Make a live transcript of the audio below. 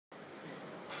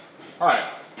Hi,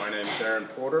 my name is Aaron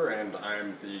Porter and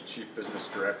I'm the Chief Business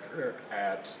Director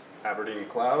at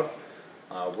Aberdeencloud.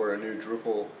 We're a new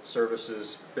Drupal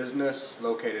services business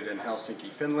located in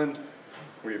Helsinki, Finland.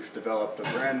 We've developed a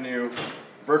brand new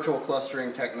virtual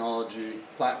clustering technology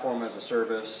platform as a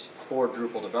service for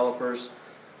Drupal developers.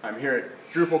 I'm here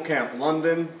at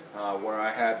DrupalCampLondon where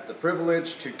I had the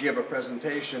privilege to give a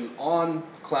presentation on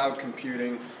cloud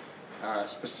computing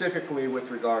specifically with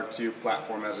regard to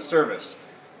platform as a service.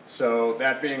 So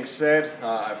that being said,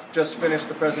 I've just finished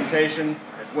the presentation.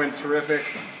 It went terrific.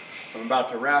 I'm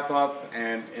about to wrap up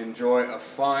and enjoy a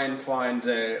fine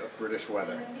day of British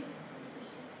weather.